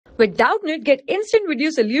With Doubtnut, get instant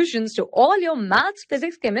video solutions to all your maths,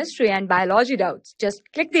 physics, chemistry, and biology doubts. Just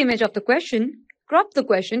click the image of the question, crop the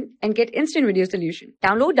question, and get instant video solution.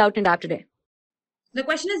 Download Doubtnut app today. The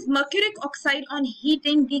question is, mercuric oxide on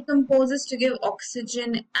heating decomposes to give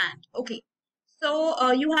oxygen and. Okay.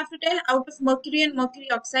 So you have to tell out of mercury and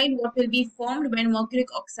mercury oxide what will be formed when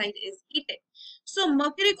mercuric oxide is heated. So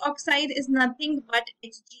mercuric oxide is nothing but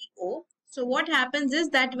HgO. So what happens is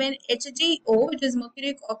that when HgO, which is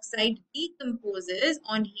mercuric oxide, decomposes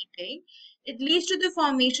on heating, it leads to the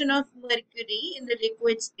formation of mercury in the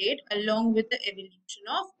liquid state along with the evolution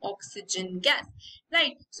of oxygen gas.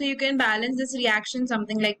 Right. So you can balance this reaction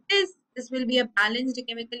something like this. This will be a balanced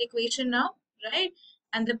chemical equation now, right?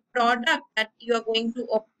 And the product that you are going to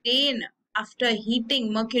obtain after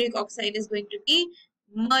heating mercuric oxide is going to be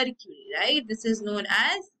mercury, right? This is known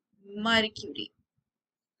as mercury.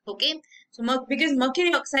 Okay, so because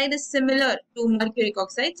mercury oxide is similar to mercuric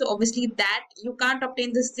oxide, so obviously that you can't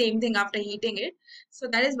obtain the same thing after heating it. So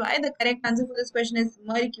that is why the correct answer for this question is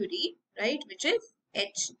mercury, right, which is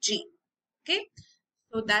Hg. Okay,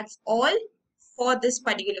 so that's all for this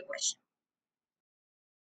particular question.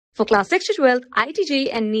 For class 6 to 12, IIT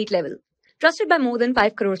JEE and NEET level. Trusted by more than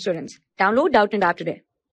 5 crore students. Download Doubtnut app today.